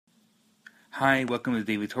Hi, welcome to the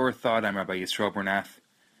Daily Torah Thought. I'm Rabbi Yisrael Bernath.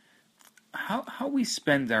 How we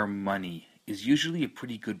spend our money is usually a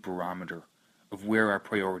pretty good barometer of where our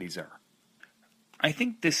priorities are. I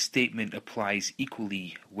think this statement applies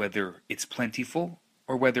equally whether it's plentiful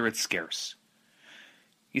or whether it's scarce.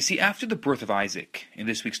 You see, after the birth of Isaac in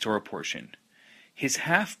this week's Torah portion, his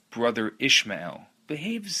half-brother Ishmael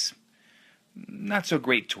behaves not so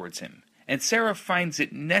great towards him, and Sarah finds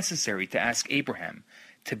it necessary to ask Abraham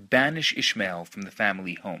to banish Ishmael from the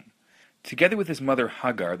family home. Together with his mother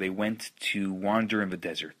Hagar, they went to wander in the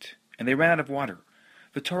desert, and they ran out of water.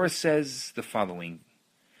 The Torah says the following,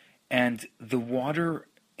 "And the water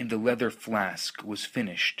in the leather flask was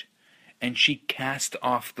finished, and she cast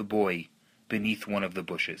off the boy beneath one of the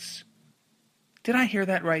bushes." Did I hear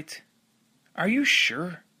that right? Are you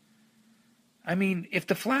sure? I mean, if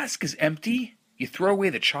the flask is empty, you throw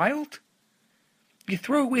away the child? You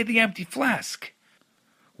throw away the empty flask.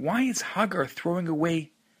 Why is Hagar throwing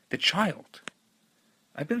away the child?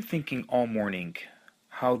 I've been thinking all morning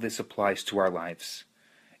how this applies to our lives,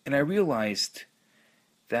 and I realized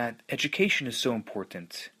that education is so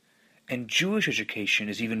important, and Jewish education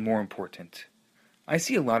is even more important. I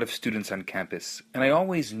see a lot of students on campus, and I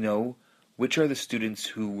always know which are the students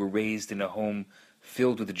who were raised in a home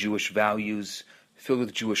filled with Jewish values, filled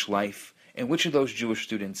with Jewish life, and which are those Jewish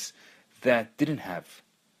students that didn't have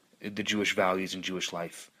the Jewish values and Jewish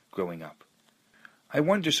life growing up. I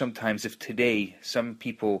wonder sometimes if today some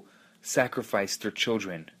people sacrifice their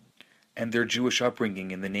children and their Jewish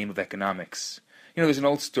upbringing in the name of economics. You know, there's an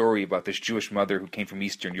old story about this Jewish mother who came from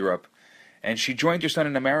Eastern Europe, and she joined her son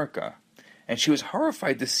in America, and she was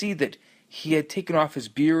horrified to see that he had taken off his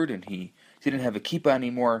beard and he didn't have a kippah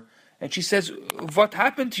anymore. And she says, "What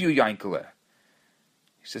happened to you, Yankele?"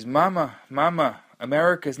 He says, Mama,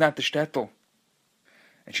 America is not the shtetl."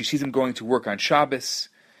 And she sees him going to work on Shabbos,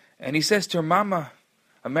 and he says to her, "Mama,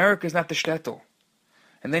 America is not the shtetl."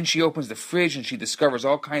 And then she opens the fridge and she discovers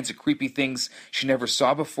all kinds of creepy things she never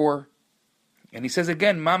saw before. And he says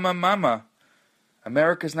again, Mama,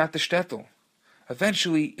 America is not the shtetl."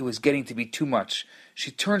 Eventually, it was getting to be too much.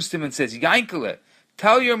 She turns to him and says, "Yankele,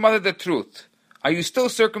 tell your mother the truth. Are you still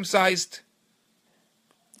circumcised?"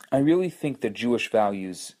 I really think that Jewish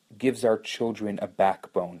values gives our children a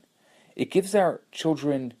backbone. It gives our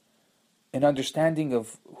children an understanding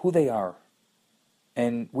of who they are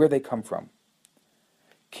and where they come from.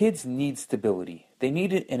 Kids need stability. They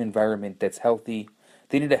need an environment that's healthy.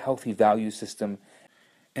 They need a healthy value system.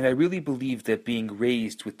 And I really believe that being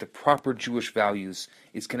raised with the proper Jewish values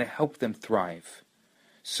is going to help them thrive.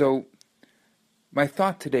 So, my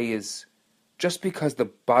thought today is, just because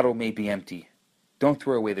the bottle may be empty, don't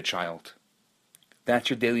throw away the child. That's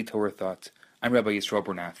your Daily Torah Thought. I'm Rabbi Yisrael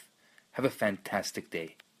Bernath. Have a fantastic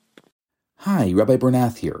day. Hi, Rabbi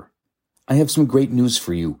Bernath here. I have some great news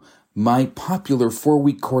for you. My popular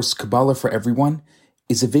 4-week course, Kabbalah for Everyone,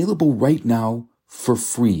 is available right now for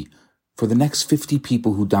free for the next 50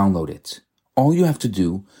 people who download it. All you have to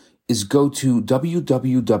do is go to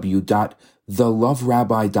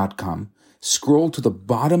www.theloverabbi.com, scroll to the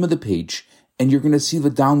bottom of the page, and you're going to see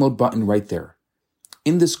the download button right there.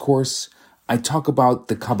 In this course, I talk about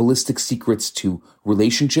the Kabbalistic secrets to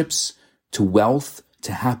relationships, to wealth,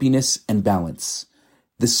 to happiness, and balance.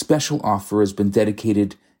 This special offer has been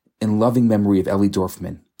dedicated in loving memory of Ellie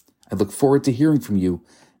Dorfman. I look forward to hearing from you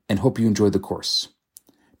and hope you enjoy the course.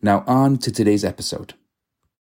 Now on to today's episode.